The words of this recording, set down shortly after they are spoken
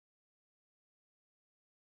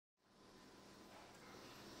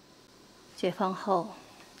解放后，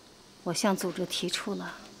我向组织提出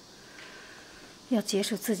了要结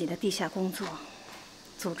束自己的地下工作，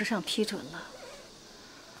组织上批准了。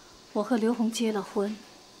我和刘红结了婚，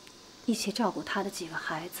一起照顾他的几个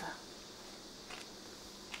孩子。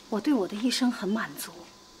我对我的一生很满足，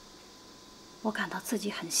我感到自己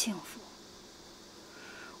很幸福。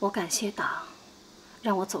我感谢党，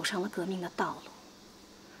让我走上了革命的道路，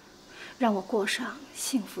让我过上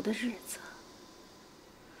幸福的日子。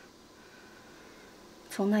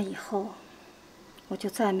从那以后，我就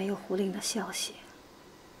再没有胡林的消息。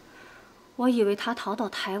我以为他逃到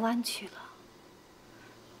台湾去了。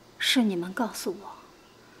是你们告诉我，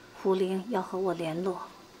胡林要和我联络。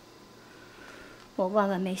我万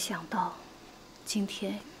万没想到，今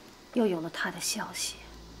天又有了他的消息。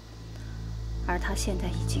而他现在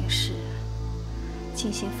已经是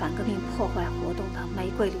进行反革命破坏活动的玫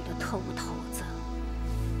瑰旅的特务头子。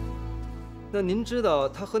那您知道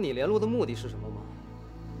他和你联络的目的是什么吗？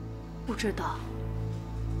不知道。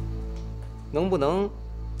能不能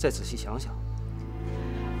再仔细想想？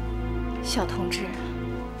小同志，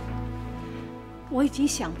我已经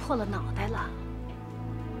想破了脑袋了。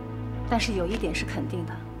但是有一点是肯定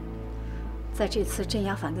的，在这次镇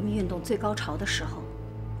压反革命运动最高潮的时候，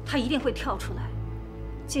他一定会跳出来，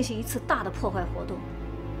进行一次大的破坏活动。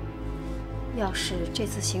要是这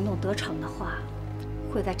次行动得逞的话，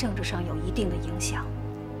会在政治上有一定的影响。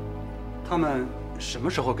他们什么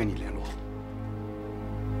时候跟你联络？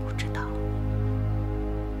不知道。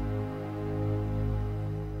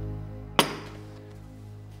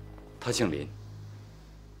他姓林。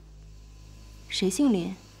谁姓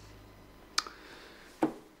林？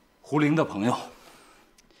胡林的朋友，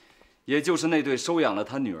也就是那对收养了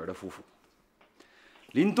他女儿的夫妇，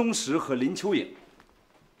林东石和林秋颖，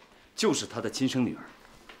就是他的亲生女儿。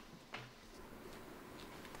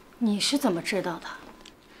你是怎么知道的？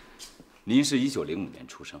您是1905年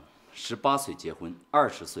出生，18岁结婚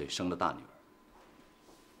，20岁生了大女儿。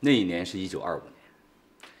那一年是1925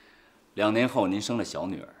年，2年后您生了小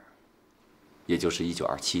女儿，也就是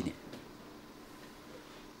1927年。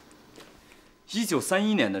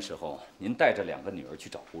1931年的时候，您带着2个女儿去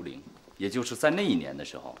找胡林，也就是在那一年的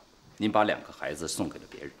时候，您把2个孩子送给了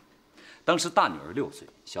别人。当时大女儿6岁，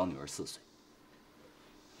小女儿4岁。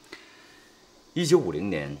1950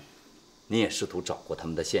年，您也试图找过他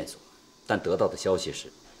们的线索，但得到的消息是，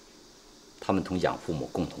他们同养父母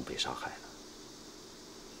共同被杀害了。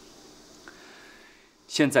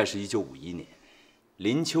现在是1951年，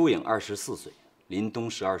林秋颖24岁，林东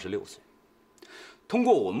石26岁。通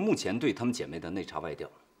过我们目前对她们姐妹的内查外调，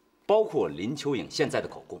包括林秋颖现在的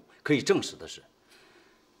口供，可以证实的是，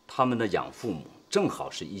他们的养父母正好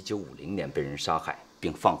是1950年被人杀害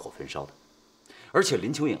并放火焚烧的。而且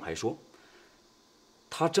林秋颖还说，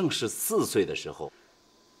她正是4岁的时候，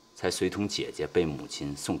才随同姐姐被母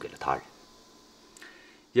亲送给了他人。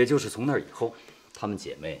也就是从那以后，她们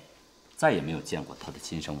姐妹再也没有见过她的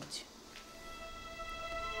亲生母亲。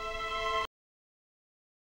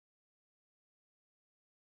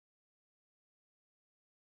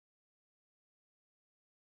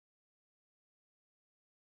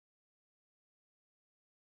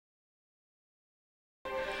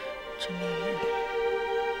这命运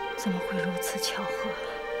怎么会如此巧合？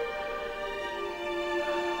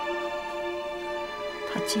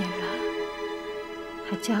她竟然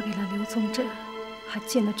还嫁给了刘宗振，还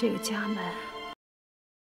进了这个家门。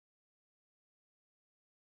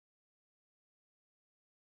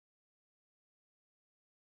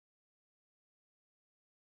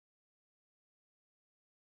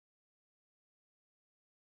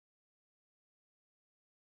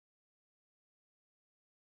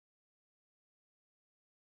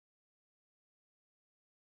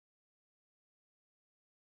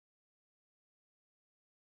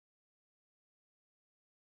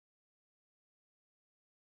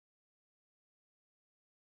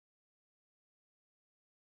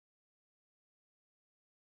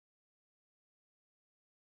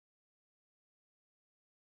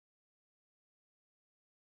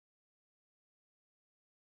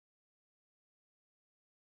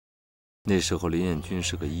那时候林彦军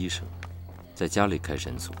是个医生，在家里开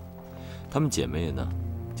诊所，她们姐妹呢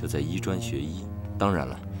就在医专学医，当然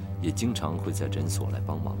了，也经常会在诊所来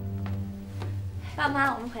帮忙。爸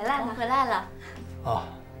妈，我们回来了，回来了。哦，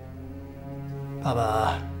爸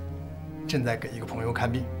爸正在给一个朋友看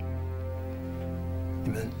病，你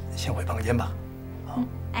们先回房间吧。啊，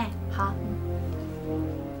哎，好。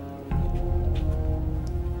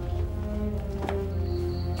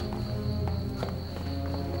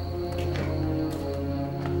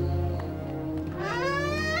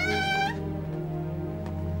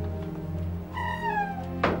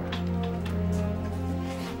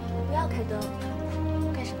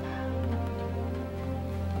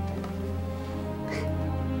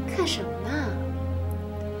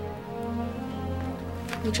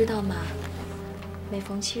你知道吗？每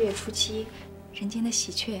逢7月初7，人间的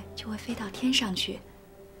喜鹊就会飞到天上去，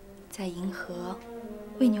在银河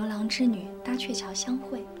为牛郎织女搭鹊桥相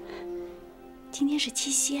会。今天是7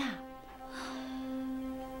夕啊！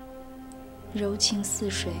柔情似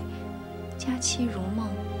水，佳期如梦，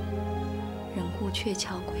人护鹊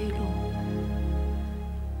桥归路。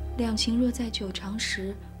两情若在久长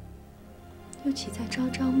时，又岂在朝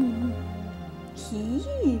朝暮暮？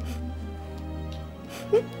咦，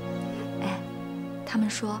哎，他们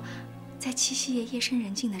说，在七夕夜夜深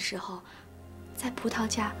人静的时候，在葡萄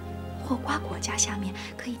架或瓜果架下面，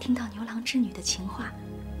可以听到牛郎织女的情话。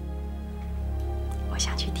我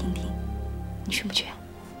想去听听，你去不去？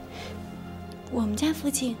我们家附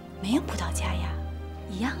近没有葡萄架呀。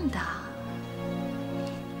一样的。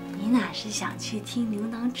你哪是想去听牛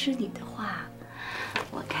郎织女的话？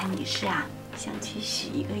我看你是啊，想去许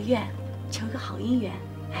一个愿，求个好姻缘。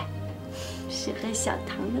哎，适合小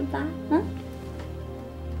唐的吧？嗯。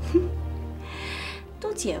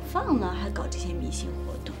都解放了，还搞这些迷信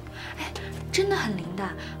活动？哎，真的很灵的。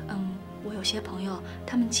我有些朋友，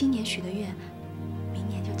他们今年许的愿，明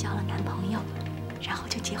年就交了男朋友，然后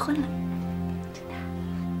就结婚了。真的。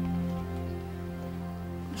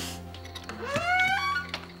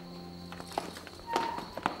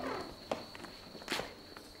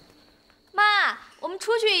妈，我们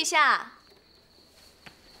出去一下。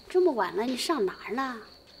这么晚了，你上哪儿了？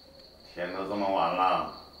天都这么晚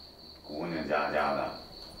了，姑娘家的，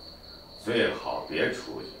最好别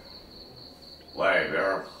出去，外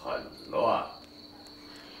边很乱。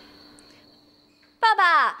爸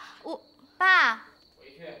爸，爸，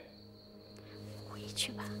回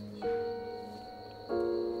去吧。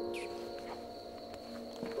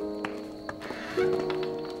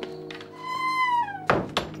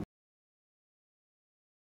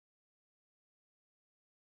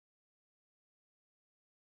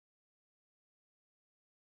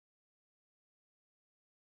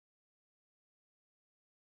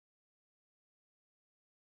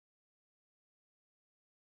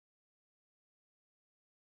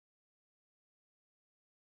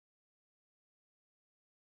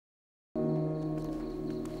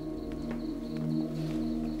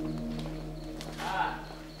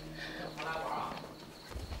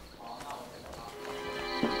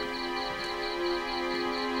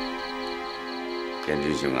田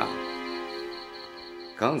军兄啊，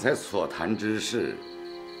刚才所谈之事，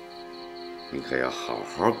你可要好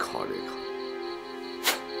好考虑考虑。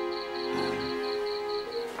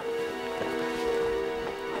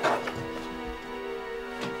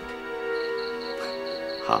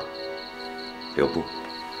好，留步。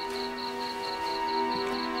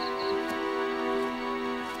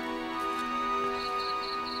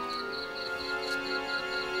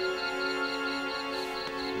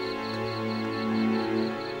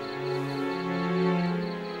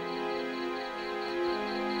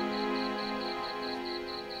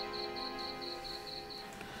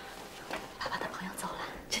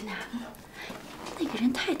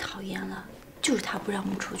就是他不让我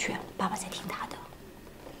们出去，爸爸才听他的。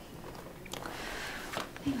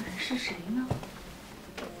那个人是谁呢？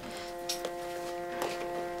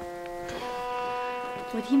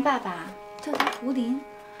我听爸爸叫他胡林，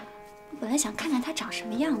我本来想看看他长什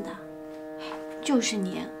么样的，就是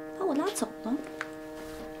你把我拉走了。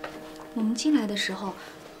我们进来的时候，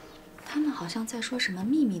他们好像在说什么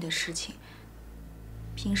秘密的事情。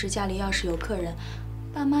平时家里要是有客人，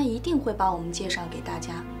爸妈一定会把我们介绍给大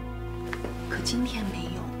家。可今天没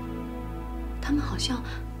有，他们好像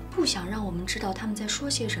不想让我们知道他们在说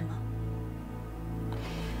些什么。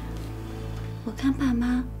我看爸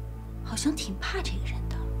妈好像挺怕这个人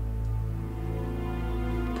的，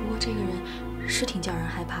不过这个人是挺叫人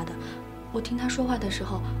害怕的。我听他说话的时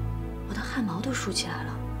候，我的汗毛都竖起来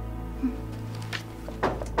了。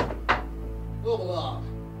饿不饿？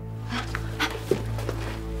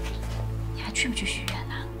你还去不去许愿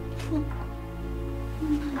呢？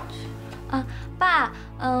爸，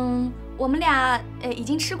我们俩已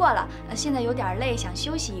经吃过了，现在有点累，想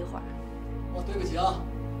休息一会儿。哦，对不起啊，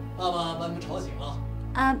爸爸把你们吵醒了。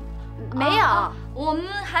啊，没有，我们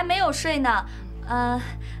还没有睡呢。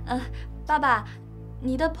爸爸，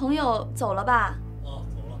你的朋友走了吧？哦，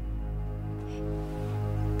走了。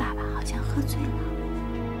爸爸好像喝醉了。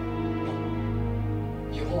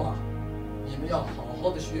以后啊，你们要好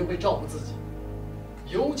好的学会照顾自己，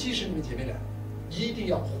尤其是你们姐妹俩，一定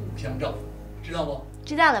要互相照顾，知道不？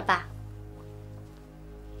知道了，爸。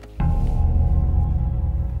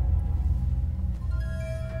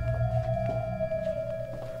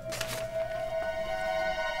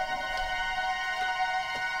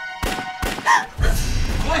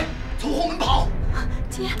快，从后门跑！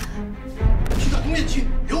姐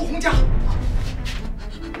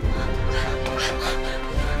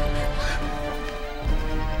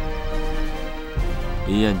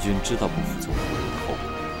林彦军知道不服从胡林的后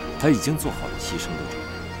果，他已经做好了牺牲的准备，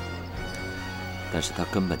但是他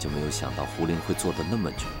根本就没有想到胡林会做得那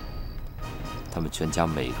么绝。他们全家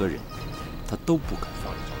每个人，他都不肯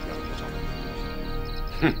放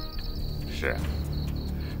哼，是。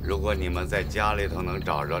如果你们在家里头能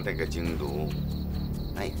找着这个精毒，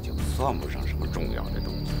那也就算不上什么重要的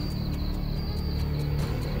东西。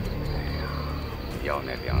哎呀，要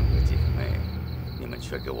那2个姐妹，你们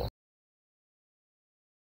却给我。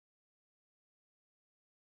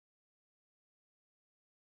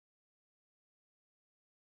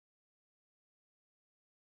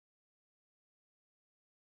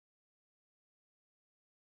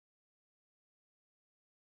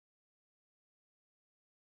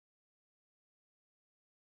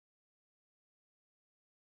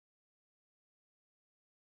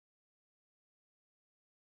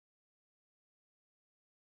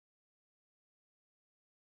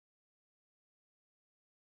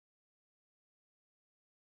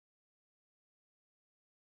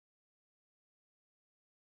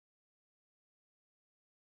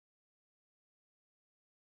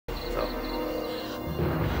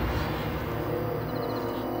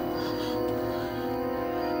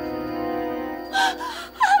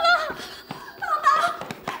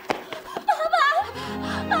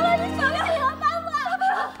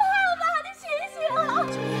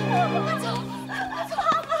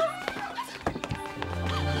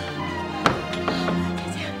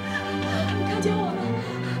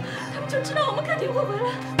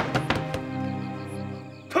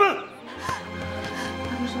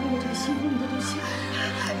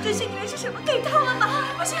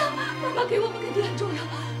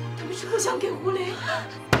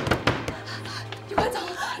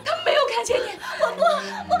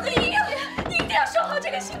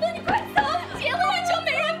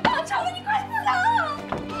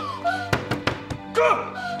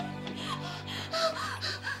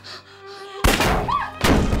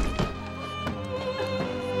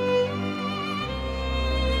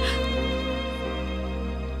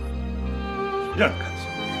让人看清，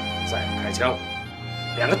再不开枪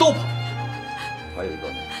，2个都跑。还有一个，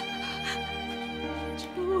只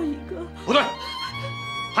有我一个。不对，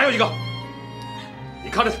还有一个。你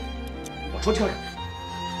看着他，我说跳下。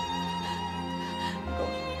你告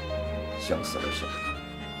诉我，想死还是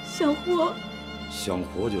想活？想活。想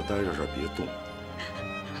活就待在这儿别动。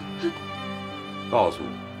告诉我，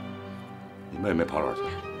你妹妹跑哪儿去了？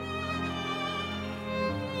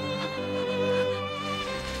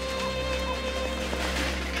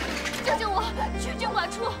 救救我！去军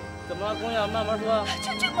管处！怎么了，姑娘？慢慢说。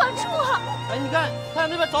去军管处啊！哎，你看，看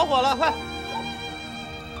那边着火了，快！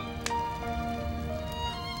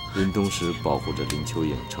林东石保护着林秋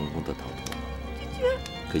颖成功的逃脱，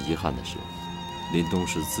可遗憾的是，林东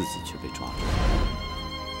石自己却被抓了。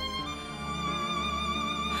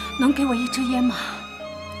能给我一支烟吗？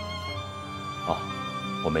哦，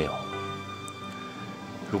我没有。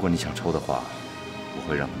如果你想抽的话，我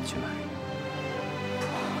会让他们去买。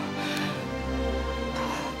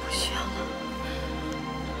 不需要了，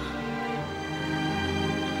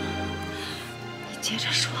你接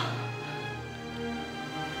着说。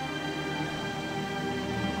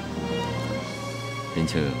林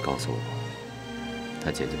秋颖告诉我，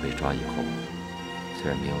她姐姐被抓以后，虽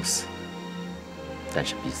然没有死，但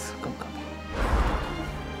是比死更可怕。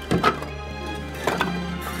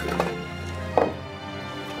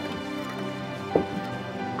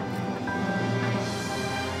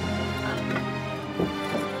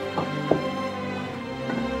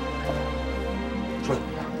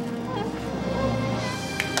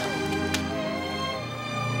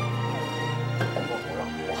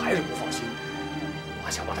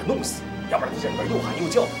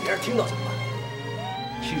 听到怎么办？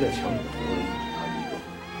骑在墙里的活人不止他一个，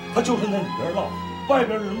他就是在里边闹，外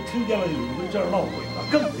边人听见了有人这儿闹鬼了，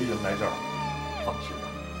更没人来这儿。放心吧，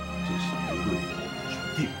这是没对头，是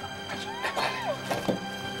定的。赶紧来，快来！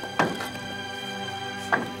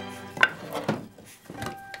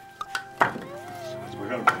傻鸡巴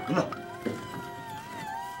让人呢！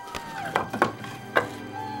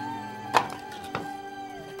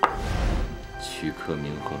曲克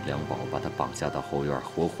明和梁宝把他绑架到后院，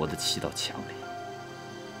活活的砌到墙里。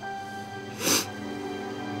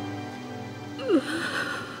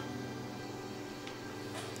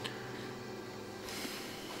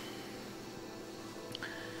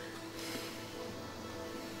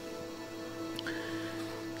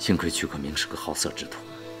幸亏曲克明是个好色之徒，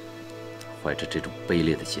怀着这种卑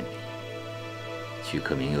劣的心理，曲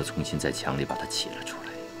克明又重新在墙里把他砌了出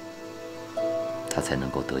来，他才能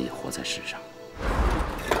够得以活在世上。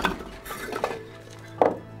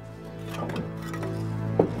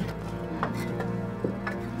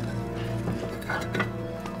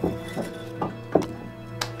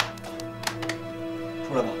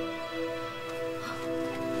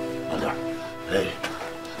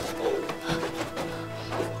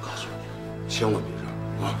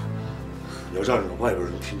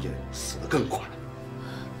更快。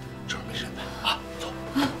这儿没人呢啊，走。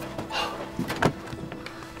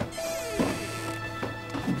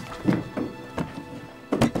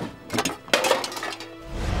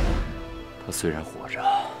他虽然活着，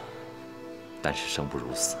但是生不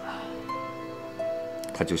如死啊。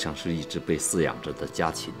他就像是一只被饲养着的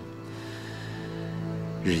家禽，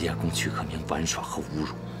日夜供曲克明玩耍和侮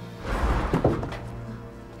辱。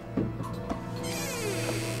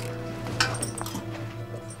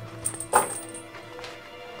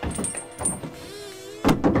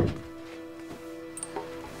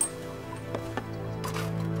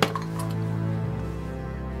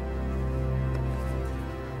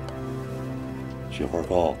雪花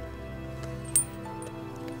膏，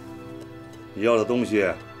你要的东西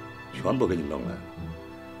全部给你弄来了，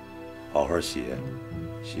好好写，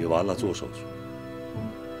写完了做手术。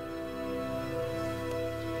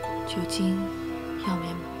酒精、药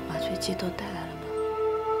棉、麻醉剂都带来了吗？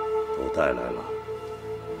都带来了。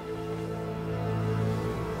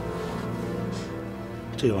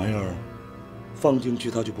这玩意儿放进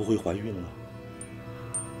去，她就不会怀孕了。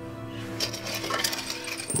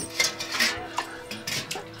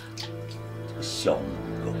小母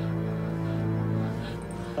狗，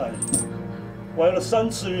哎，怀了3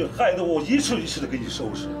次孕，害得我一次一次的给你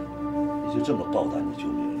收拾，你就这么报答你救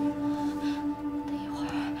命了？等一会儿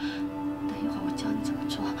我教你怎么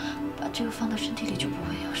做，把这个放到身体里就不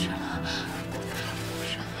会有事了。不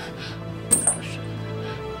是。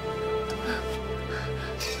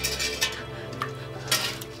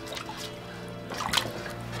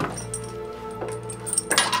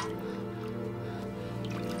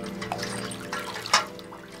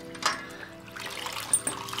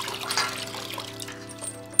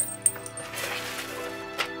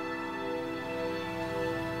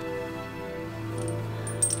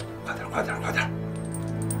快点！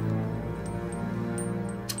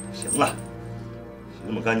行了，洗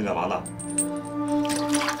那么干净干嘛呢？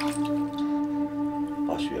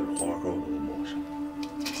把雪花膏给抹上。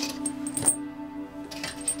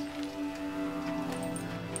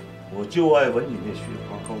我就爱闻你那雪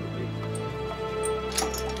花膏的味道。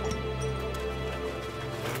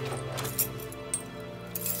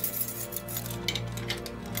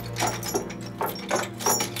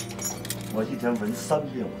我一天闻3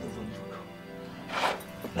遍我都闻不够。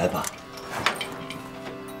来吧，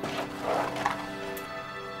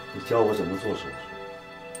你教我怎么做手术。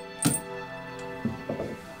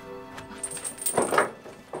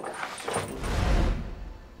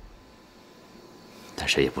但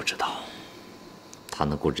谁也不知道，他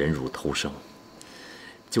能够忍辱偷生，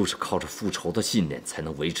就是靠着复仇的信念才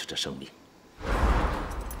能维持着生命。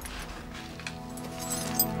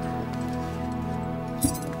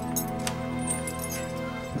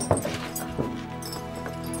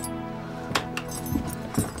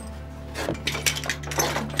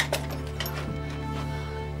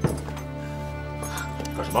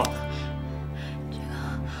干什么？这个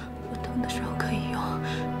我疼的时候可以用，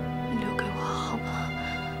你留给我好吗？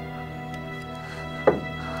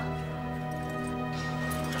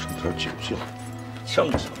整点酒劲，呛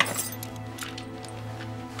什么？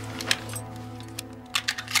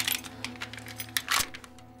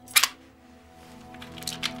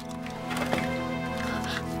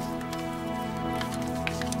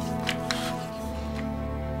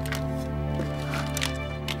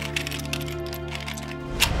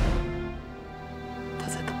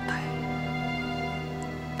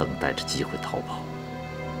等待着机会逃跑。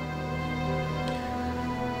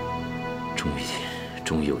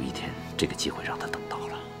终于有一天，这个机会让他等到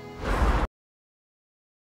了。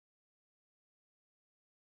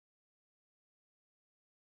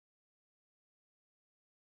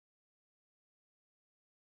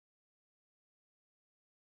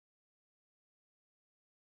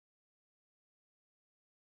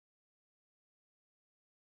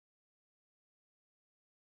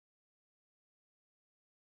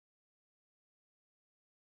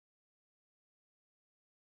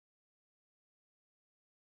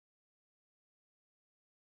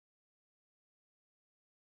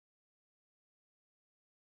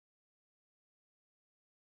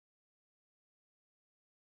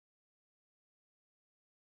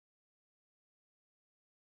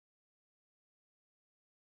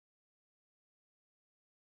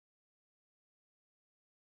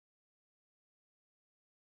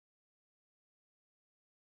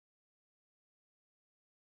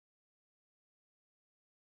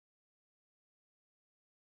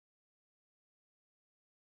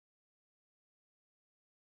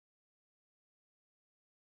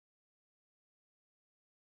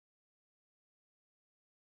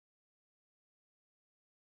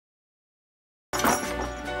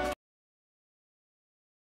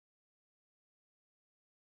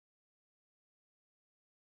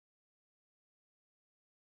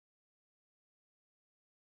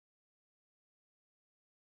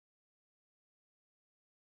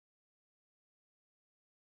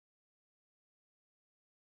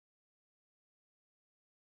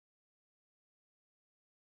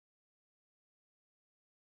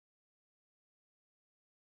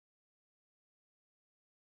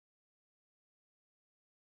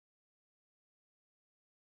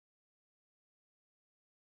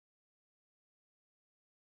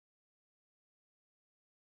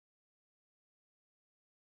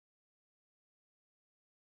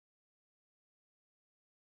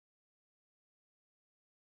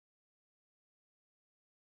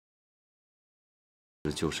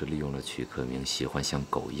就是利用了曲克明喜欢像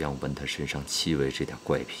狗一样闻他身上气味这点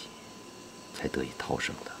怪癖，才得以逃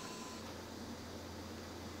生的。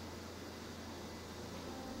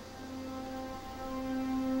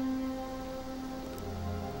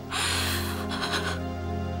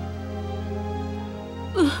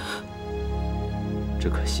只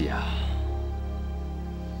可惜啊，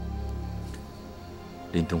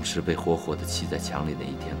林东石被活活的砌在墙里那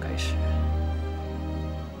一天开始，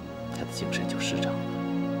他的精神就失常了。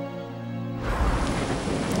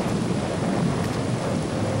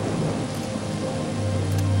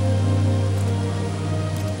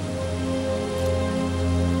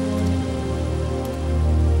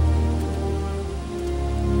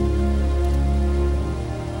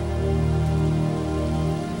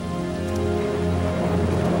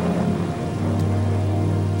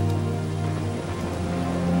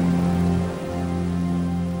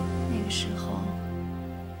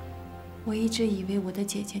我一直以为我的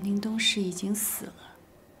姐姐林东石已经死了。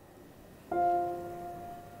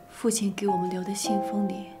父亲给我们留的信封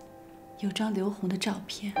里有张刘红的照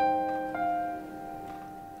片，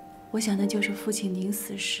我想那就是父亲临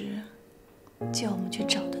死时叫我们去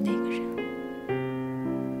找的那个人。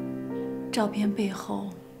照片背后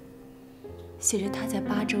写着他在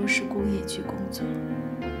巴州市工业局工作。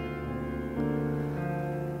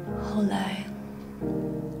后来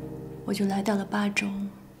我就来到了巴州，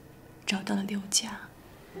找到了刘家，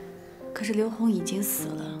可是刘红已经死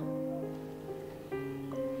了。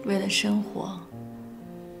为了生活，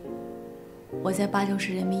我在巴州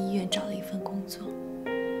市人民医院找了一份工作。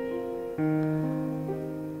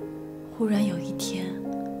忽然有一天，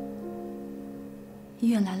医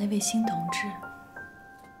院来了位新同志。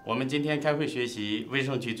我们今天开会学习卫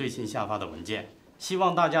生局最新下发的文件，希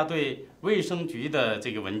望大家对卫生局的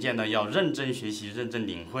这个文件呢要认真学习、认真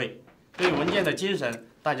领会。对文件的精神，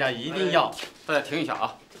大家一定要。大家停一下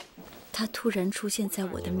啊！他突然出现在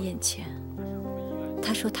我的面前，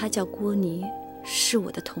他说他叫郭妮，是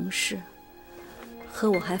我的同事，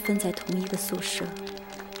和我还分在同一个宿舍。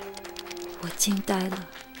我惊呆了，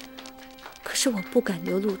可是我不敢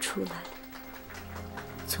流露出来。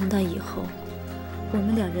从那以后，我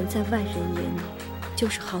们两人在外人眼里就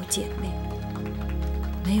是好姐妹，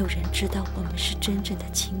没有人知道我们是真正的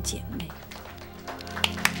亲姐妹。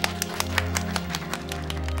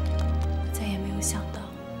再也没有想到，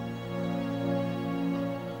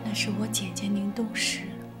那是我姐姐宁冬石，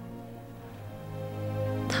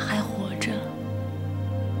她还活着，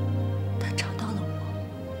她找到了我。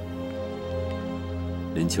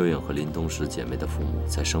林秋颖和林东石姐妹的父母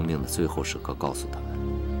在生命的最后时刻告诉他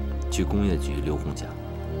们，去工业局刘红家。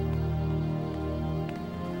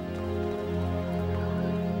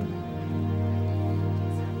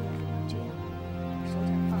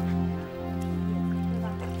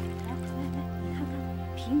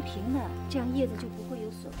平的，这样叶子就不会有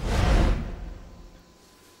损坏。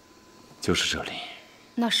就是这里。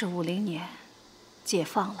那是50年，解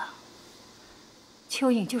放了。蚯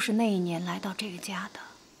蚓就是那一年来到这个家的。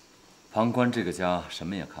旁观这个家，什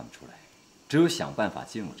么也看不出来，只有想办法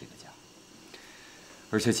进入这个家。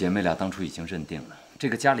而且姐妹俩当初已经认定了，这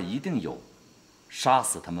个家里一定有杀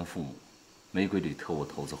死他们父母玫瑰旅特务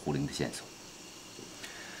头子胡林的线索。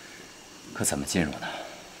可怎么进入呢？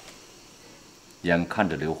眼看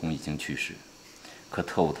着刘红已经去世，可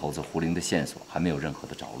特务头子胡林的线索还没有任何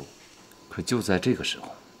的着落。可就在这个时候，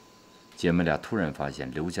姐妹俩突然发现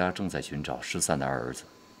刘家正在寻找失散的二儿子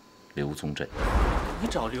刘宗振。你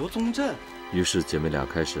找刘宗振？于是姐妹俩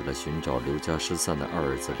开始了寻找刘家失散的二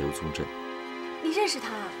儿子刘宗振。你认识他？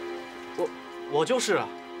我就是啊。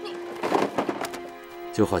你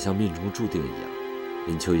就好像命中注定一样，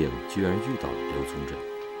林秋颖居然遇到了刘宗振，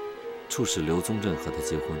促使刘宗振和她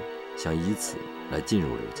结婚，想以此来进入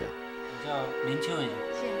刘家。你叫林秋颖？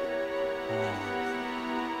是。哦，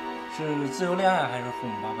是自由恋爱还是父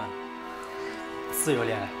母包办？自由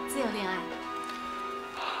恋爱。自由恋爱。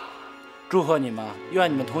祝贺你们，愿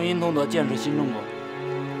你们同心同德，建设新中国。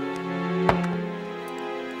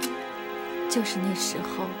就是那时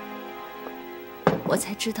候，我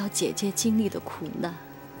才知道姐姐经历的苦难。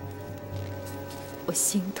我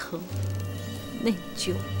心疼、内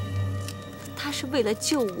疚，她是为了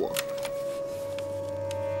救我，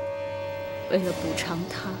为了补偿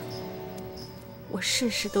她，我事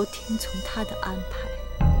事都听从她的安排。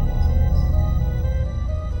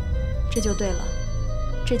这就对了，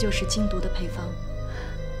这就是精毒的配方。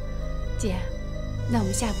姐，那我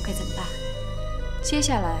们下一步该怎么办？接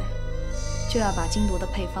下来就要把精毒的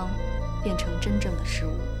配方变成真正的食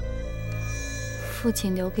物。父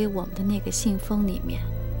亲留给我们的那个信封里面，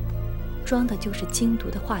装的就是精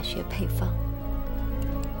毒的化学配方。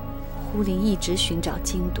胡林一直寻找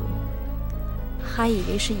精毒，还以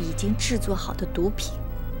为是已经制作好的毒品，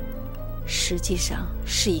实际上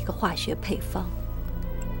是一个化学配方，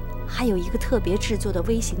还有一个特别制作的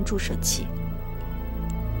微型注射器。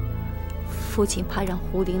父亲怕让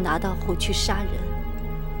胡林拿到后去杀人，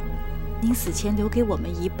临死前留给我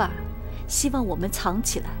们一半，希望我们藏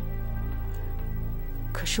起来。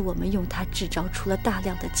可是我们用它制造出了大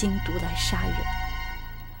量的精毒来杀人。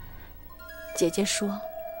姐姐说，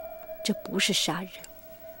这不是杀人，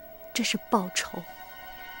这是报仇，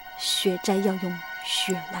血债要用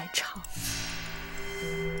血来偿。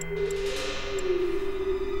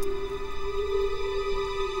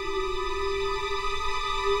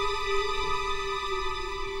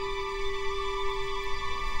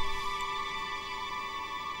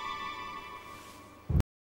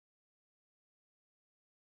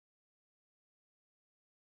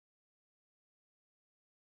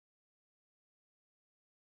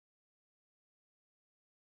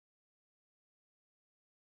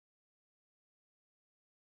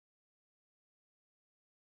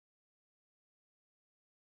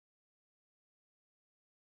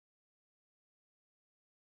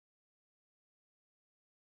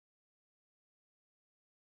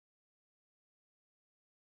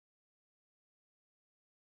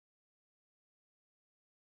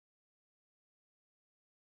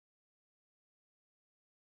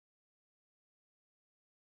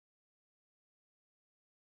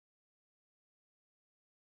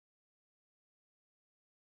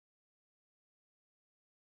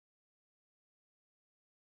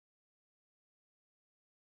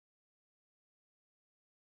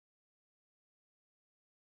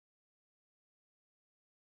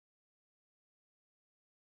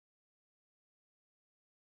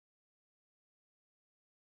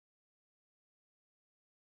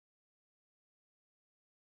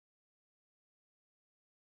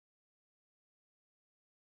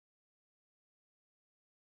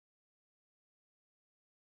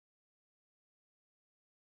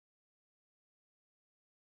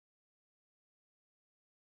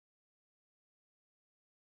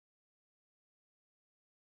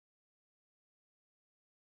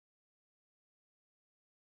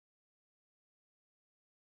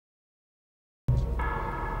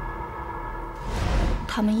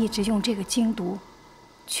他们一直用这个精毒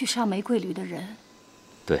去杀玫瑰旅的人。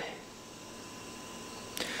对，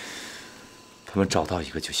他们找到一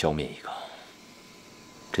个就消灭一个。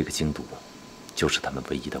这个精毒就是他们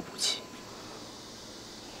唯一的武器。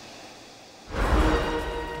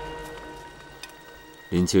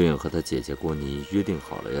林秋颖和她姐姐郭妮约定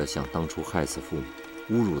好了，要向当初害死父母、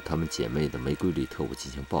侮辱她们姐妹的玫瑰旅特务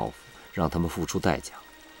进行报复，让他们付出代价。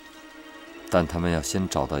但他们要先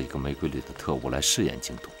找到一个玫瑰旅的特务来试验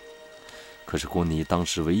精毒。可是郭妮当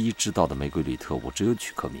时唯一知道的玫瑰旅特务只有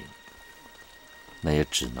曲克明，那也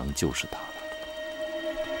只能就是他了。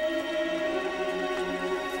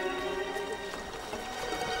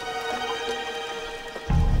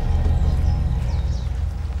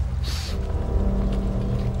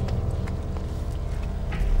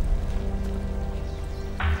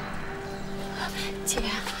姐，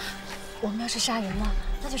我们要是杀人了，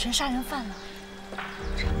那就成杀人犯了。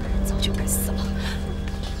这样的人早就该死了。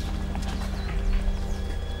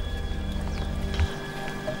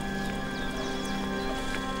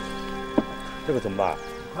这个怎么办？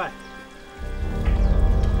快！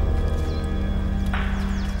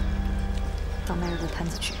到麦尔的摊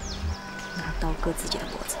子去，拿刀割自己的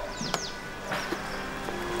脖子。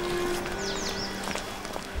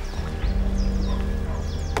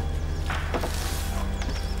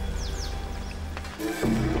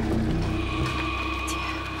姐，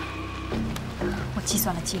我计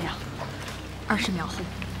算了剂量，20秒后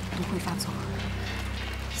毒会发作。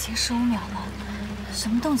已经15秒了，什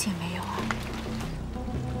么动静也没有啊。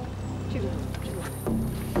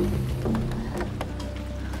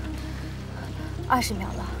20秒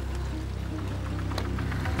了，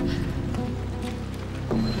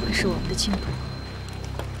会是我们的精毒。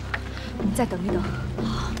你再等一等。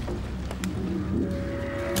好。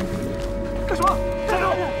干什么？站住！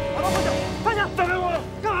把刀放下！放下！放开我！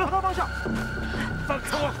干嘛？把刀放下！放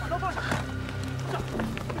开我！把刀放下！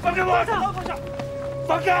放开我！把刀放下！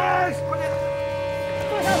放开！快点！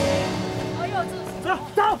放下！哎呦，走！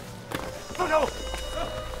走！放开我！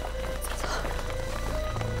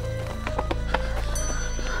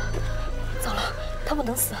他不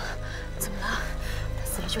能死，怎么了？他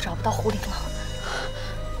死了就找不到胡林了。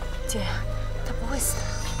姐，他不会死的。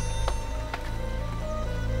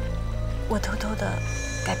我偷偷的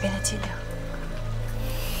改变了剂量，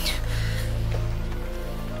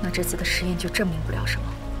那这次的实验就证明不了什么。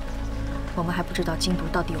我们还不知道禁毒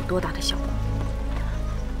到底有多大的效果。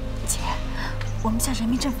姐，我们向人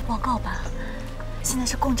民政府报告吧。现在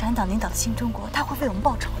是共产党领导的新中国，他会为我们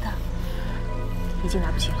报仇的。已经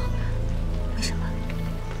来不及了。为什么？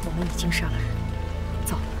我们已经杀了人。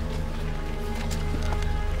走。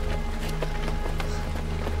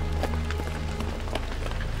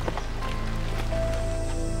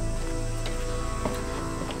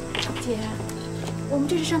姐，我们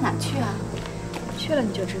这是上哪去啊？去了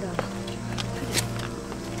你就知道了。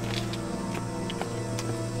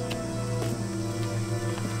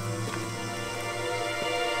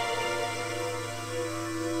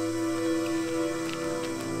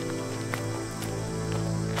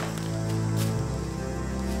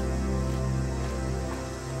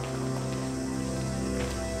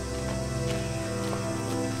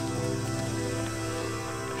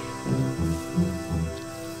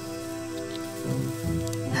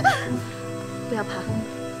不要怕，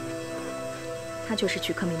他就是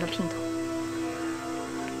曲克明的姘头。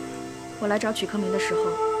我来找曲克明的时候，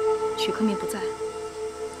曲克明不在，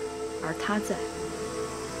而他在。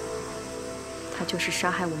他就是杀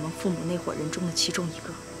害我们父母那伙人中的其中一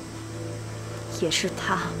个，也是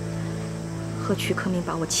他和曲克明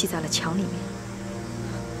把我砌在了墙里面。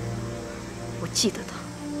我记得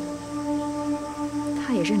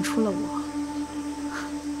他也认出了我。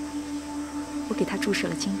我给他注射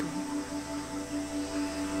了禁毒。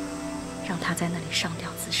让他在那里上吊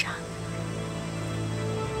自杀。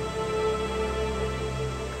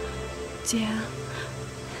姐，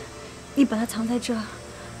你把他藏在这儿，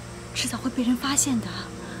迟早会被人发现的。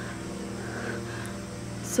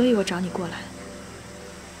所以我找你过来。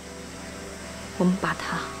我们把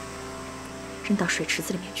他扔到水池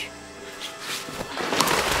子里面去。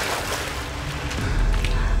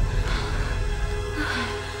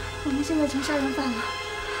我们现在成杀人犯了，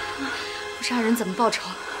不杀人怎么报仇？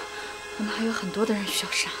我们还有很多的人需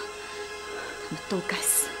要杀，他们都该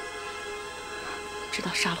死，直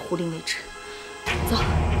到杀了胡林为止。走。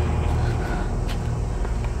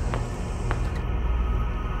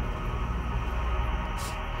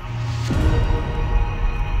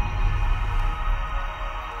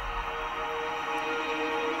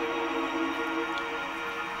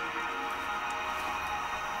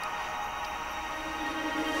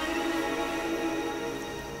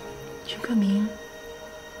曲克明，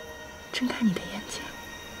睁开你的眼睛，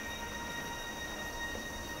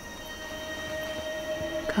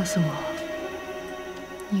告诉我，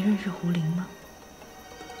你认识胡林吗？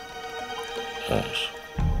认识。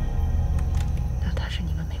那他是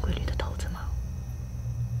你们玫瑰旅的头子吗？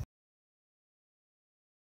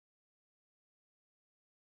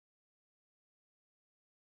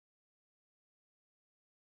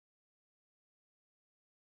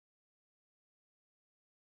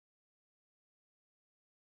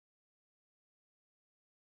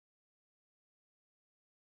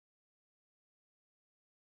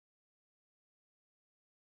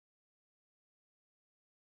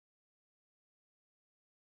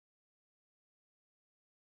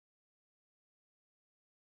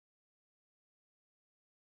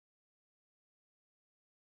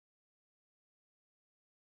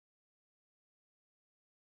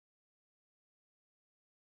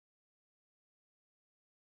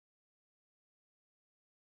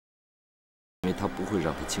因为他不会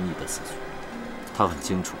让他轻易的死去。他很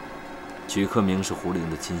清楚，曲克明是胡林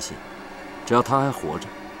的亲信，只要他还活着，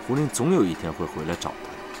胡林总有一天会回来找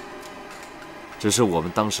他。只是我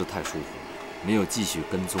们当时太疏忽了，没有继续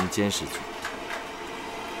跟踪监视剧。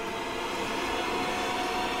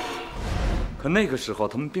可那个时候，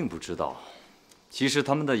他们并不知道，其实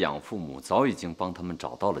他们的养父母早已经帮他们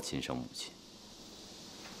找到了亲生母亲。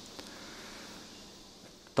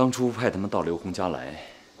当初派他们到刘洪家来，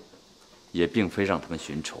也并非让他们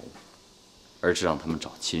寻仇，而是让他们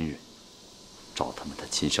找亲人，找他们的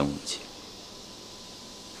亲生母亲。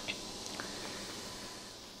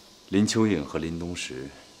林秋颖和林东石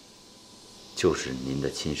就是您的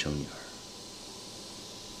亲生女儿。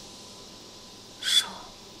说，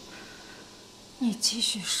你继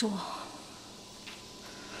续说。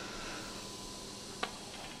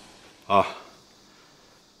啊，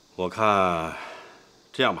我看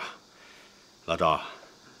这样吧，老赵，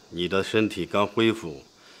你的身体刚恢复，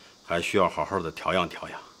还需要好好的调养调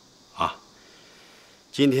养，啊。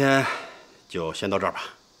今天就先到这儿吧。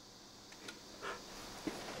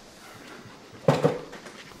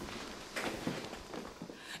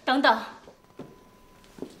等等，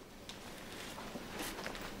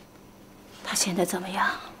他现在怎么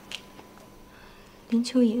样？林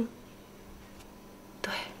秋颖。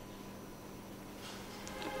对。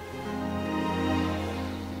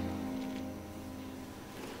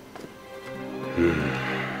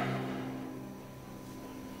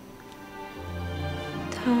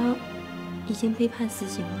他已经被判死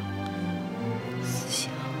刑了。死刑？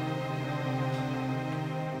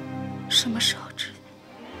什么时候执行？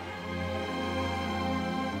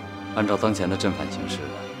按照当前的正反形势，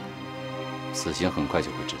死刑很快就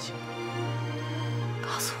会执行。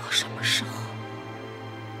告诉我什么时候？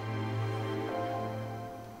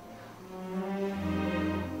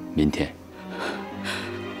明天。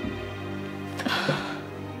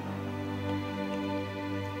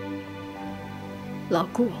老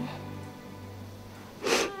顾，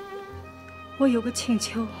我有个请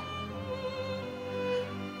求，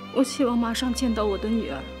我希望马上见到我的女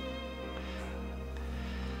儿。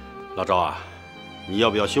老赵啊，你要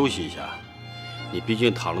不要休息一下？你毕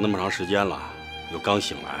竟躺了那么长时间了，又刚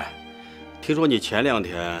醒来。听说你前2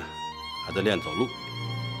天还在练走路。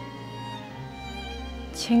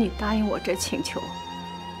请你答应我这请求。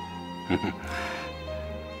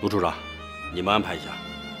卢处长，你们安排一下。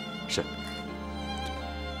是。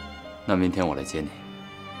那明天我来接你。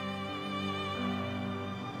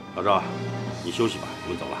老赵，你休息吧，我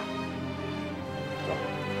们走了。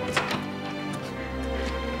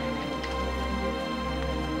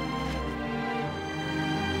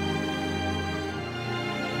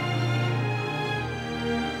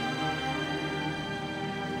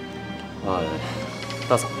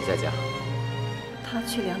大嫂没在家。她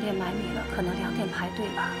去粮店买米了，可能粮店排队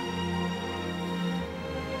吧。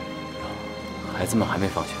孩子们还没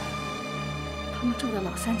放学。他们住到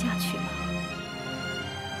老三家去了。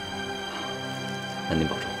那您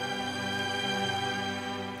保重。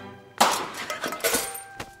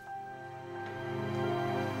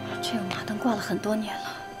这个马灯挂了很多年了，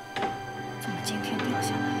怎么今天掉下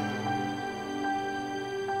来？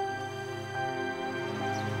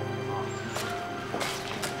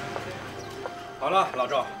好了，老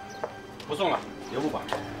赵，不送了，留步吧。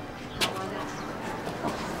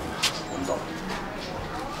我们走了。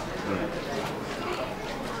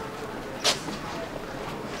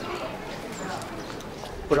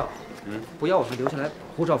部长，不要我们留下来保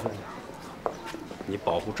护赵副院长。你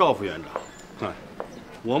保护赵副院长？哼，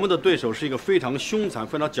我们的对手是一个非常凶残、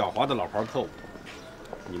非常狡猾的老牌特务。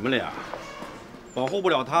你们俩保护不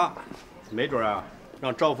了他，没准啊，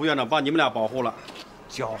让赵副院长把你们俩保护了。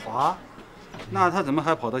狡猾？那他怎么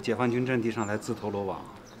还跑到解放军阵地上来自投罗网？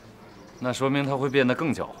那说明他会变得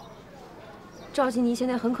更狡猾。赵金迪现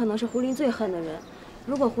在很可能是胡林最恨的人。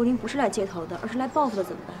如果胡林不是来接头的，而是来报复的，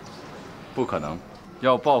怎么办？不可能，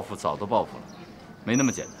要报复早都报复了，没那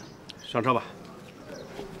么简单。上车吧。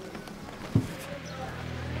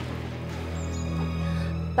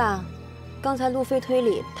爸，刚才路飞推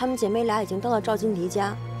理，他们姐妹俩已经到了赵金迪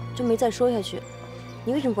家，就没再说下去。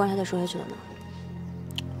你为什么不让他再说下去了呢？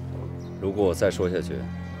如果我再说下去，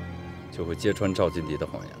就会揭穿赵金迪的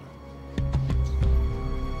谎言了。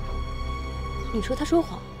你说他说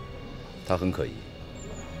谎？他很可疑。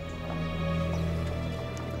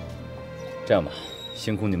这样吧，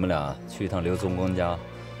辛苦你们俩去一趟刘总工家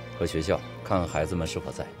和学校，看看孩子们是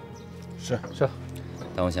否在。是。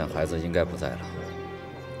但我想孩子应该不在了。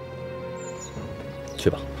去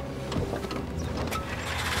吧。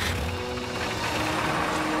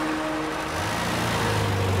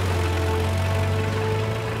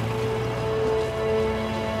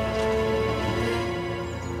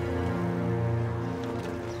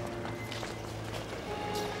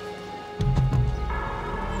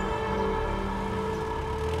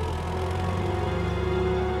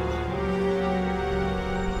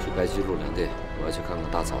白居路粮店，我要去看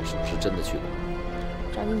看大嫂是不是真的去了。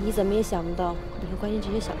赵金迪怎么也想不到你会关心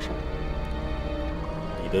这些小事儿。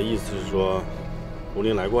你的意思是说，胡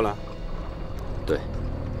林来过了？对，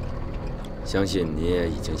相信你也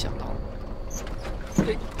已经想到了。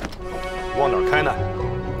往哪儿开呢？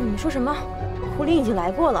你们说什么？胡林已经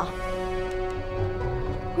来过了？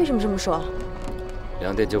为什么这么说？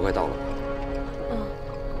粮店就快到了。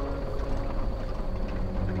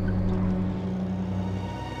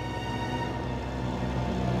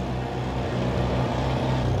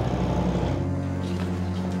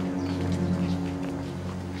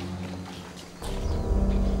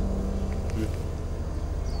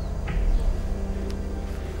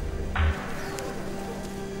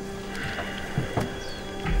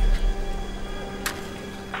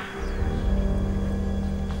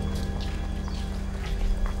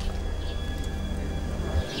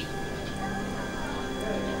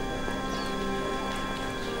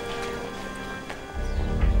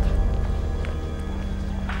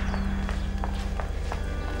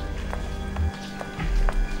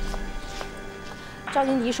赵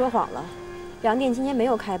金迪说谎了，粮店今天没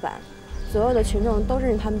有开板，所有的群众都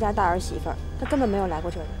认识他们家大儿媳妇儿，他根本没有来过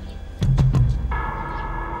这里。